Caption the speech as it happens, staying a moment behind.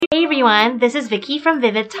everyone, this is Vicky from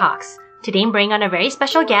Vivid Talks. Today I'm bringing on a very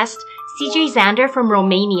special guest, CJ Zander from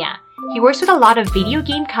Romania. He works with a lot of video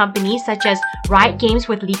game companies such as Riot Games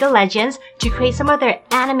with League of Legends to create some of their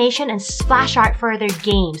animation and splash art for their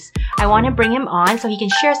games. I want to bring him on so he can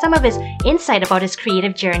share some of his insight about his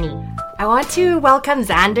creative journey. I want to welcome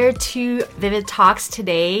Zander to Vivid Talks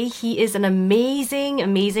today. He is an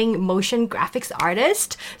amazing motion graphics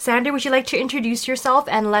artist. Zander, would you like to introduce yourself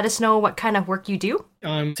and let us know what kind of work you do?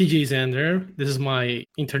 I'm CJ Zander. This is my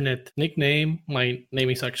internet nickname. My name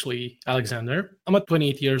is actually Alexander. I'm a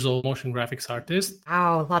 28 years old motion graphics artist.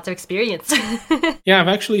 Wow, lots of experience. Yeah, I've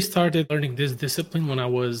actually started learning this discipline when I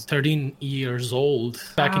was 13 years old,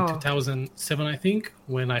 back in 2007, I think,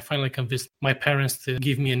 when I finally convinced my parents to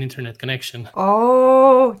give me an internet connection.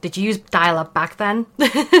 Oh, did you use dial-up back then?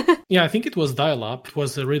 Yeah, I think it was dial-up. It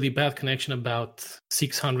was a really bad connection, about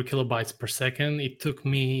 600 kilobytes per second. It took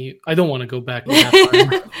me, I don't want to go back to that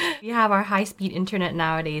time. We have our high-speed internet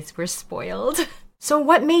nowadays. We're spoiled. So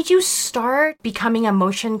what made you start becoming a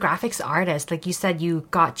motion graphics artist? Like you said, you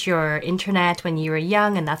got your internet when you were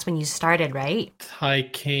young and that's when you started, right? I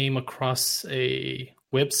came across a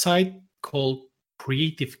website called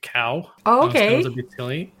Creative Cow. Oh, okay. Sounds a bit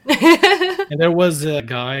silly. And there was a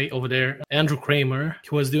guy over there, Andrew Kramer.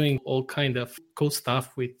 He was doing all kind of cool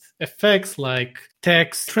stuff with effects like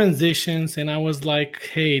text, transitions. And I was like,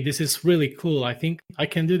 hey, this is really cool. I think I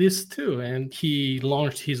can do this too. And he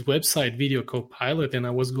launched his website, Video Copilot, and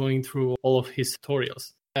I was going through all of his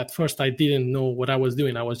tutorials. At first, I didn't know what I was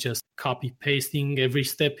doing. I was just copy pasting every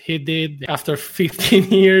step he did. After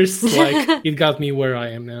 15 years, it got me where I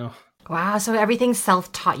am now. Wow, so everything's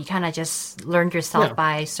self-taught. You kind of just learned yourself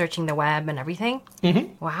by searching the web and everything?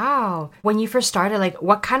 Mm-hmm. Wow. When you first started,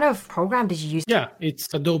 what kind of program did you use? Yeah,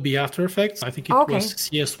 it's Adobe After Effects. I think it was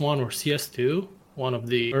CS1 or CS2, one of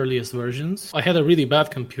the earliest versions. I had a really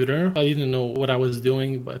bad computer. I didn't know what I was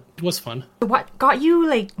doing, but it was fun. What got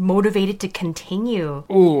you, motivated to continue?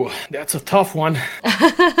 Ooh, that's a tough one.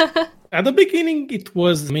 At the beginning, it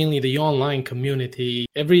was mainly the online community.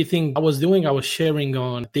 Everything I was doing, I was sharing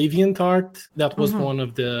on DeviantArt. That was one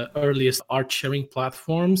of the earliest art sharing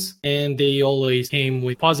platforms. And they always came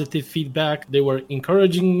with positive feedback. They were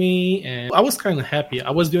encouraging me. And I was kind of happy.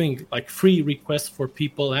 I was doing free requests for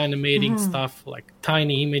people animating stuff, like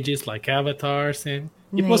tiny images, like avatars. And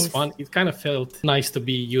it was fun. It kind of felt nice to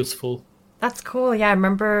be useful. That's cool. Yeah, I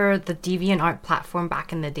remember the DeviantArt platform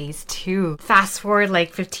back in the days too. Fast forward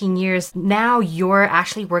 15 years, now you're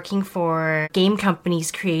actually working for game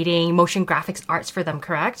companies creating motion graphics arts for them,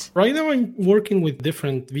 correct? Right now I'm working with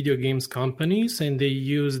different video games companies and they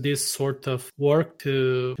use this sort of work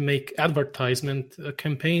to make advertisement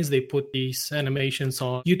campaigns. They put these animations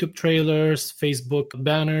on YouTube trailers, Facebook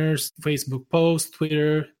banners, Facebook posts,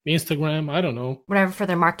 Twitter, Instagram, I don't know. Whatever for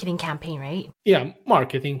their marketing campaign, right? Yeah,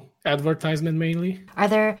 marketing. Advertisement mainly. Are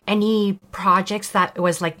there any projects that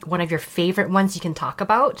was one of your favorite ones you can talk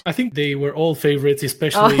about? I think they were all favorites,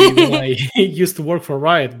 especially when I used to work for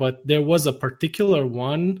Riot, but there was a particular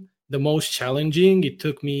one, the most challenging. It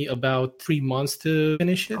took me about 3 months to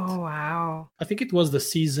finish it. Oh, wow. I think it was the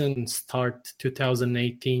season start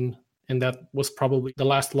 2018. And that was probably the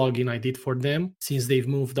last login I did for them since they've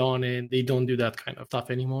moved on and they don't do that kind of stuff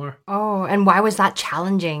anymore. Oh, and why was that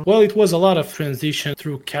challenging? Well, it was a lot of transition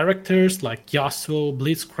through characters like Yasuo,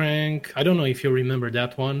 Blitzcrank. I don't know if you remember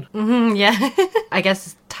that one. Mm-hmm, yeah. I guess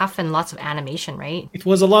it's tough and lots of animation, right? It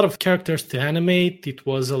was a lot of characters to animate. It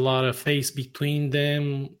was a lot of space between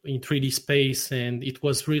them in 3D space. And it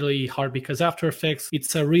was really hard because After Effects,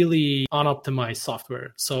 it's a really unoptimized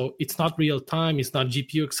software. So it's not real time. It's not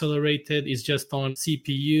GPU accelerated. It's just on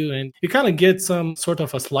CPU and you kind of get some sort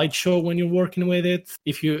of a slideshow when you're working with it.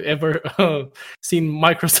 If you ever seen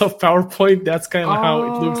Microsoft PowerPoint, that's kind of how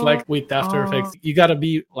it looks like with After Effects. You got to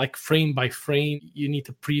be frame by frame. You need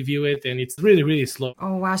to preview it and it's really, really slow.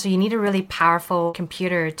 Oh, wow. So you need a really powerful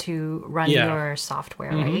computer to run your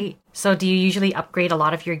software, right? So do you usually upgrade a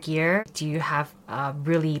lot of your gear? Do you have a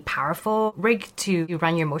really powerful rig to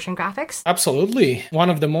run your motion graphics? Absolutely. One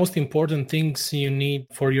of the most important things you need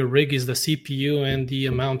for your rig is the CPU and the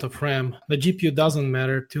amount of RAM. The GPU doesn't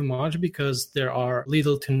matter too much because there are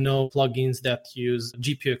little to no plugins that use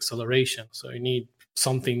GPU acceleration. So you need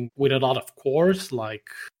something with a lot of cores like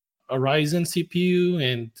a Ryzen CPU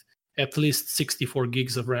and at least 64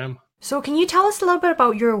 gigs of RAM. So can you tell us a little bit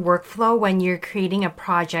about your workflow when you're creating a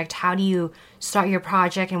project? How do you start your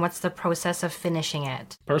project and what's the process of finishing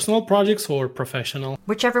it? Personal projects or professional?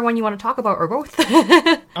 Whichever one you want to talk about or both.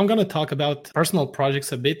 I'm going to talk about personal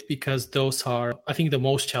projects a bit because those are, I think, the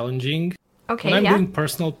most challenging. Okay, when I'm doing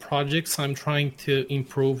personal projects, I'm trying to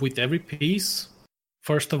improve with every piece.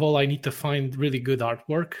 First of all, I need to find really good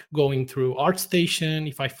artwork. Going through ArtStation,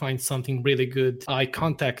 if I find something really good, I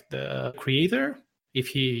contact the creator. If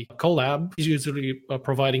he collab, he's usually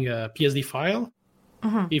providing a PSD file.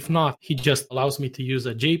 If not, he just allows me to use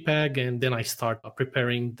a JPEG, and then I start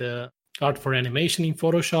preparing the art for animation in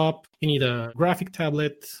Photoshop. You need a graphic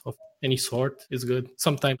tablet of any sort is good.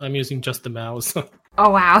 Sometimes I'm using just the mouse. Oh,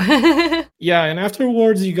 wow. Yeah, and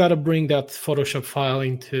afterwards you gotta bring that Photoshop file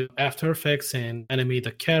into After Effects and animate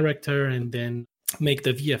the character and then make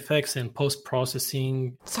the VFX and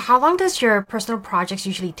post-processing. So how long does your personal projects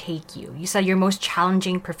usually take you? You said your most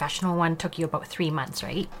challenging professional one took you about 3 months,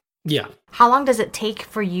 right? Yeah. How long does it take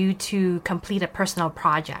for you to complete a personal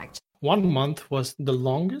project? 1 month was the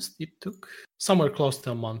longest it took, somewhere close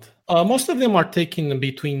to a month. Most of them are taking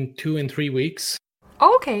between 2 and 3 weeks.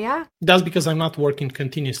 Oh, okay, yeah. That's because I'm not working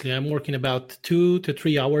continuously. I'm working about 2 to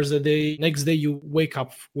 3 hours a day. Next day, you wake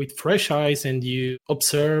up with fresh eyes and you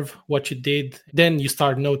observe what you did. Then you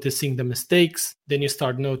start noticing the mistakes. Then you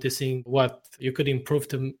start noticing what you could improve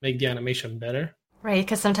to make the animation better. Right,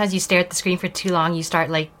 because sometimes you stare at the screen for too long, you start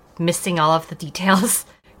like missing all of the details.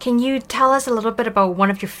 Can you tell us a little bit about one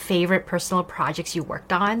of your favorite personal projects you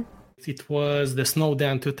worked on? It was the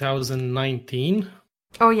Snowdown 2019.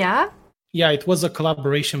 Oh, yeah? Yeah, it was a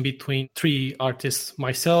collaboration between 3 artists.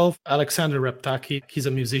 Myself, Alexander Reptaki, he's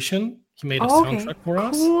a musician. He made a soundtrack for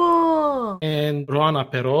us. Cool. And Roana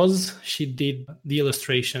Peroz, she did the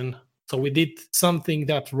illustration. So we did something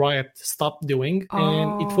that Riot stopped doing.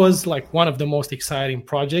 And it was like one of the most exciting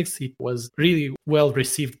projects. It was really well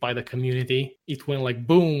received by the community. It went like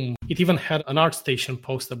boom. It even had an ArtStation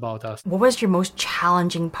post about us. What was your most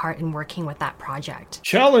challenging part in working with that project?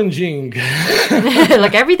 Challenging.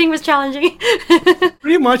 Like everything was challenging?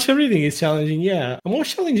 Pretty much everything is challenging, yeah. The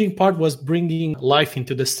most challenging part was bringing life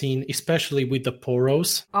into the scene, especially with the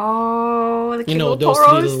poros. Oh, the cute little those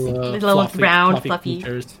poros? little round, fluffy.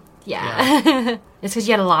 features. Yeah. It's because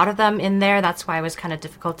you had a lot of them in there. That's why it was kind of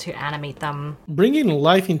difficult to animate them. Bringing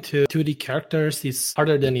life into 2D characters is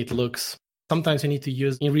harder than it looks. Sometimes you need to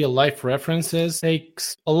use in real life references. It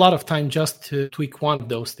takes a lot of time just to tweak one of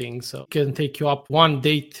those things. So it can take you up 1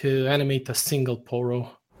 day to animate a single poro.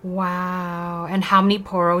 Wow. And how many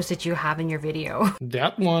poros did you have in your video?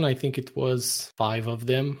 That one, I think it was 5 of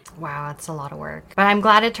them. Wow, that's a lot of work. But I'm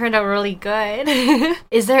glad it turned out really good.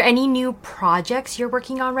 Is there any new projects you're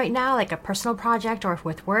working on right now, like a personal project or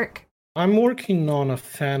with work? I'm working on a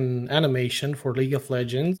fan animation for League of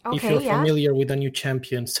Legends. Okay, if you're familiar with the new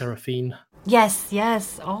champion, Seraphine. Yes.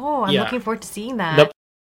 Oh, I'm looking forward to seeing that. Yep.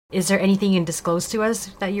 Is there anything you can disclose to us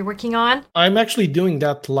that you're working on? I'm actually doing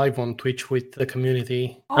that live on Twitch with the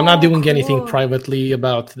community. I'm not doing anything privately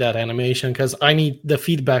about that animation because I need the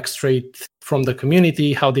feedback straight from the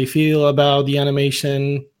community, how they feel about the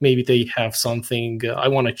animation. Maybe they have something I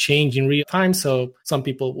want to change in real time. So some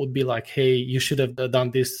people would be like, hey, you should have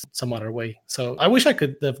done this some other way. So I wish I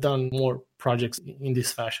could have done more projects in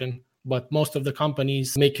this fashion. But most of the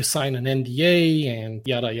companies make you sign an NDA and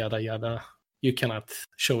yada, yada, yada. You cannot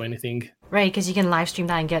show anything. Right, because you can live stream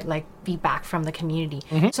that and get like feedback from the community.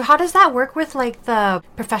 So how does that work with like the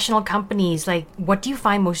professional companies? Like what do you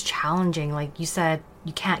find most challenging? Like you said,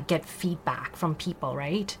 you can't get feedback from people,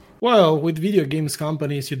 right? Well, with video games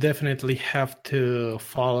companies, you definitely have to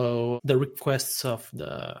follow the requests of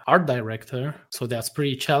the art director. So that's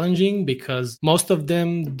pretty challenging because most of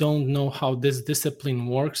them don't know how this discipline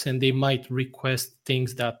works and they might request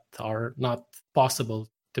things that are not possible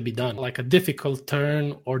to be done, like a difficult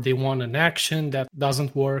turn, or they want an action that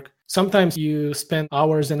doesn't work. Sometimes you spend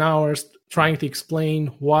hours and hours trying to explain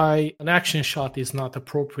why an action shot is not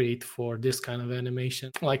appropriate for this kind of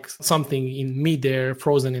animation, like something in midair,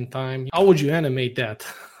 frozen in time. How would you animate that?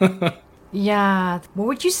 Yeah. What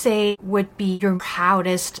would you say would be your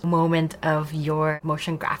proudest moment of your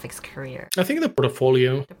motion graphics career? I think the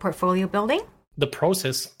portfolio. The portfolio building? The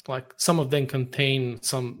process, like some of them contain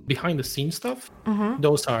some behind the scenes stuff.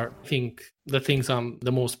 Those are, I think, the things I'm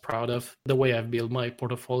the most proud of, the way I've built my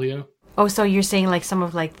portfolio. Oh, so you're saying like some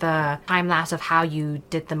of like the time lapse of how you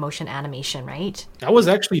did the motion animation, right? I was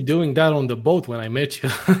actually doing that on the boat when I met you.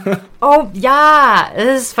 Oh, yeah.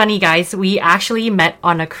 This is funny, guys. We actually met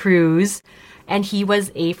on a cruise and he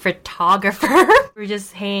was a photographer. We were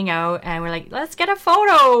just hanging out and we're like, let's get a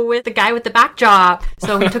photo with the guy with the backdrop.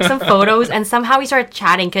 So we took some photos and somehow we started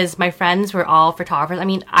chatting because my friends were all photographers. I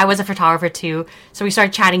mean, I was a photographer too. So we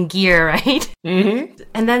started chatting gear, right?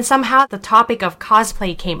 And then somehow the topic of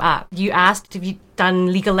cosplay came up. You asked if you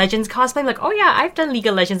done League of Legends cosplay. I'm like, oh yeah, I've done League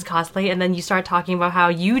of Legends cosplay. And then you start talking about how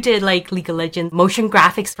you did like League of Legends motion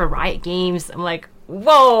graphics for Riot Games. I'm like,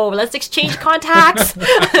 whoa, let's exchange contacts.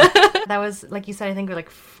 That was, like you said, I think like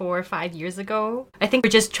 4 or 5 years ago. I think we're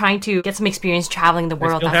just trying to get some experience traveling the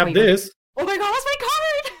world. I still have this. Oh my god, that's my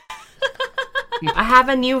card! I have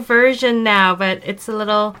a new version now, but it's a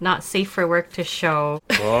little not safe for work to show.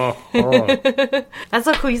 Oh. That's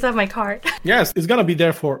so cool, you still have my card. Yes, it's gonna be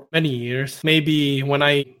there for many years. Maybe when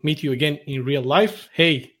I meet you again in real life,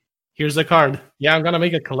 hey, here's a card. Yeah, I'm gonna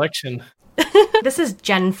make a collection. This is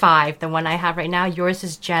Gen 5, the one I have right now. Yours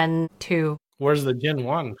is Gen 2. Where's the Gen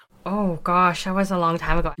 1? Oh gosh, that was a long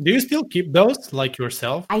time ago. Do you still keep those, like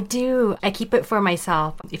yourself? I do. I keep it for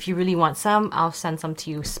myself. If you really want some, I'll send some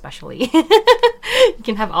to you specially. You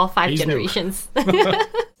can have all 5 Please generations.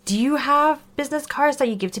 Do you have business cards that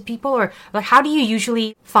you give to people, or like how do you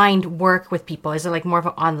usually find work with people? Is it like more of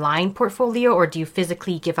an online portfolio, or do you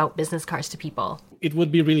physically give out business cards to people? It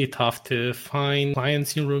would be really tough to find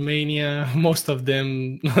clients in Romania. Most of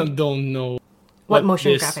them don't know what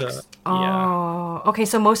motion this, graphics. Yeah. Okay.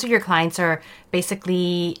 So most of your clients are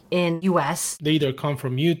basically in US. They either come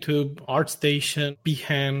from YouTube, ArtStation,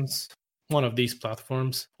 Behance, one of these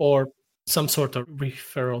platforms, or some sort of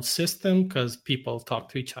referral system because people talk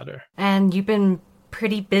to each other. And you've been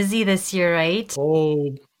pretty busy this year, right?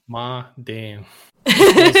 Oh my damn.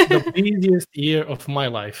 It's the busiest year of my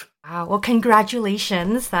life. Wow. Well,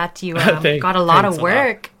 congratulations that you got a lot of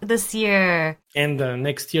work this year. And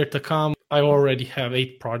next year to come, I already have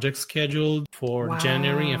 8 projects scheduled for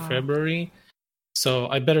January and February. So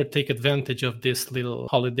I better take advantage of this little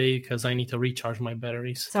holiday because I need to recharge my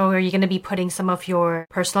batteries. So are you going to be putting some of your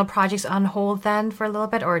personal projects on hold then for a little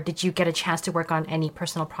bit? Or did you get a chance to work on any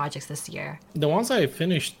personal projects this year? The ones I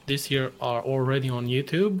finished this year are already on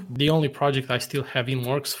YouTube. The only project I still have in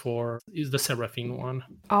works for is the Seraphine one.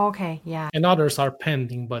 Oh, okay. Yeah. And others are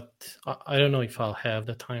pending, but I don't know if I'll have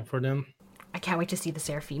the time for them. I can't wait to see the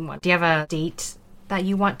Seraphine one. Do you have a date that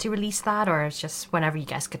you want to release that, or it's just whenever you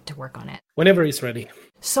guys get to work on it? Whenever it's ready.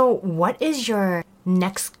 So what is your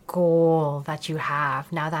next goal that you have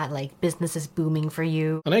now that like business is booming for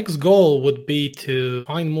you? The next goal would be to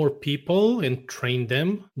find more people and train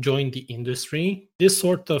them, join the industry. This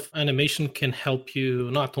sort of animation can help you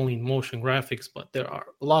not only in motion graphics, but there are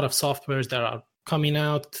a lot of softwares that are coming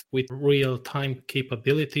out with real-time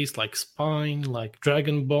capabilities like Spine, like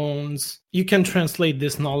Dragon Bones. You can translate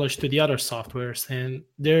this knowledge to the other softwares, and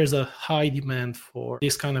there's a high demand for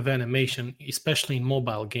this kind of animation, especially in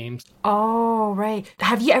mobile games. Oh, right.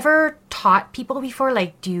 Have you ever taught people before?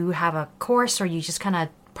 Like, do you have a course, or you just kind of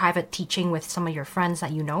private teaching with some of your friends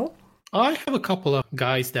that you know? I have a couple of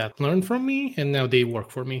guys that learned from me, and now they work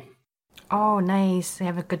for me. Oh, nice. They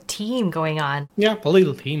have a good team going on. Yeah, a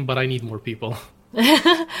little team, but I need more people.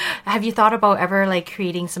 Have you thought about ever like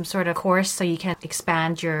creating some sort of course so you can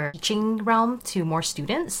expand your teaching realm to more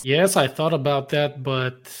students? Yes, I thought about that,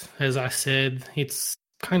 but as I said, it's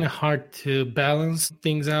kind of hard to balance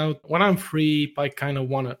things out. When I'm free, I kind of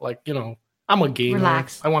want to, like, you know, I'm a gamer.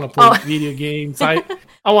 Relax. I want to play video games. I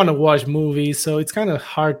want to watch movies. So it's kind of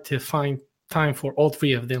hard to find time for all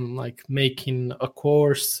 3 of them, like making a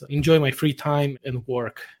course, enjoy my free time, and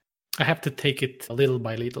work. I have to take it little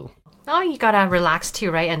by little. Oh, you gotta relax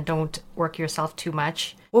too, right? And don't work yourself too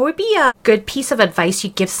much. What would be a good piece of advice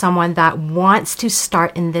you'd give someone that wants to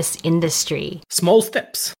start in this industry? Small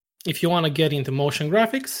steps. If you want to get into motion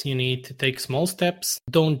graphics, you need to take small steps.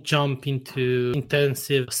 Don't jump into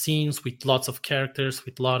intensive scenes with lots of characters,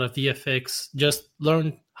 with a lot of VFX. Just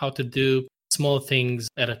learn how to do small things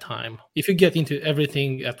at a time. If you get into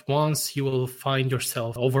everything at once, you will find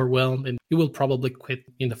yourself overwhelmed and you will probably quit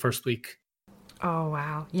in the first week. Oh,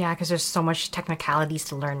 wow. Yeah, because there's so much technicalities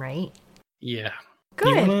to learn, right? Yeah. Good. Do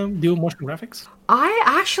you want to do motion graphics? I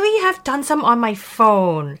actually have done some on my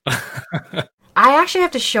phone. I actually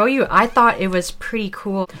have to show you. I thought it was pretty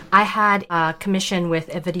cool. I had a commission with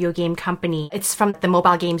a video game company. It's from the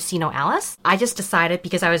mobile game Sino Alice. I just decided,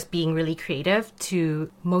 because I was being really creative, to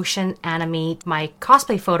motion animate my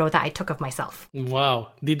cosplay photo that I took of myself.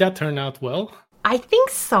 Wow. Did that turn out well? I think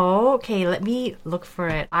so. Okay, let me look for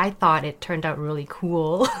it. I thought it turned out really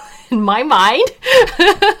cool in my mind.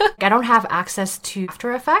 I don't have access to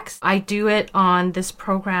After Effects. I do it on this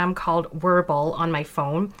program called Wurble on my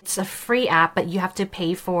phone. It's a free app, but you have to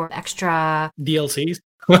pay for extra DLCs?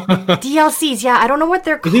 DLCs, yeah. I don't know what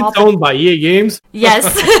they're Is called. it owned by EA Games?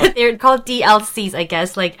 Yes, they're called DLCs, I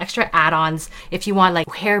guess, like extra add-ons if you want like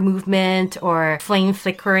hair movement or flame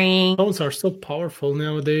flickering. Phones are so powerful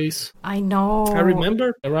nowadays. I know. I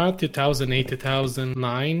remember around 2008,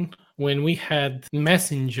 2009, when we had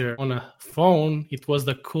Messenger on a phone, it was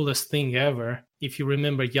the coolest thing ever. if you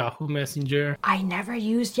remember Yahoo Messenger. I never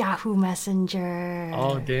used Yahoo Messenger.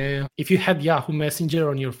 Oh, damn. If you had Yahoo Messenger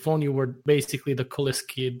on your phone, you were basically the coolest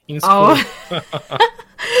kid in school. Oh,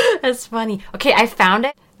 that's funny. Okay, I found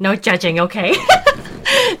it. No judging, okay?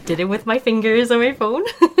 Did it with my fingers on my phone.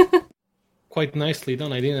 Quite nicely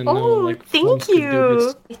done. I didn't know. Like, thank phones could do this.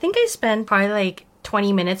 you. I think I spent probably like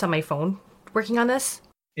 20 minutes on my phone working on this.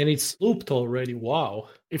 And it's looped already. Wow.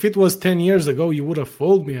 If it was 10 years ago, you would have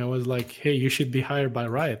fooled me. I was like, hey, you should be hired by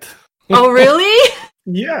Riot. Oh, really?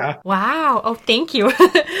 Yeah. Wow. Oh, thank you.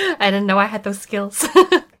 I didn't know I had those skills.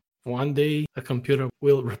 One day, a computer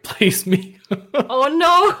will replace me. Oh,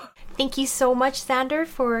 no. Thank you so much, Xander,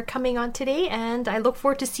 for coming on today, and I look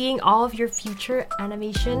forward to seeing all of your future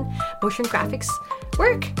animation, motion graphics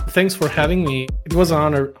work. Thanks for having me. It was an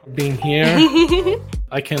honor being here.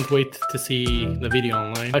 I can't wait to see the video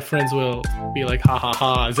online. My friends will be like, ha ha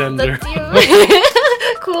ha, Xander. That's you.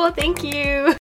 Cool, thank you.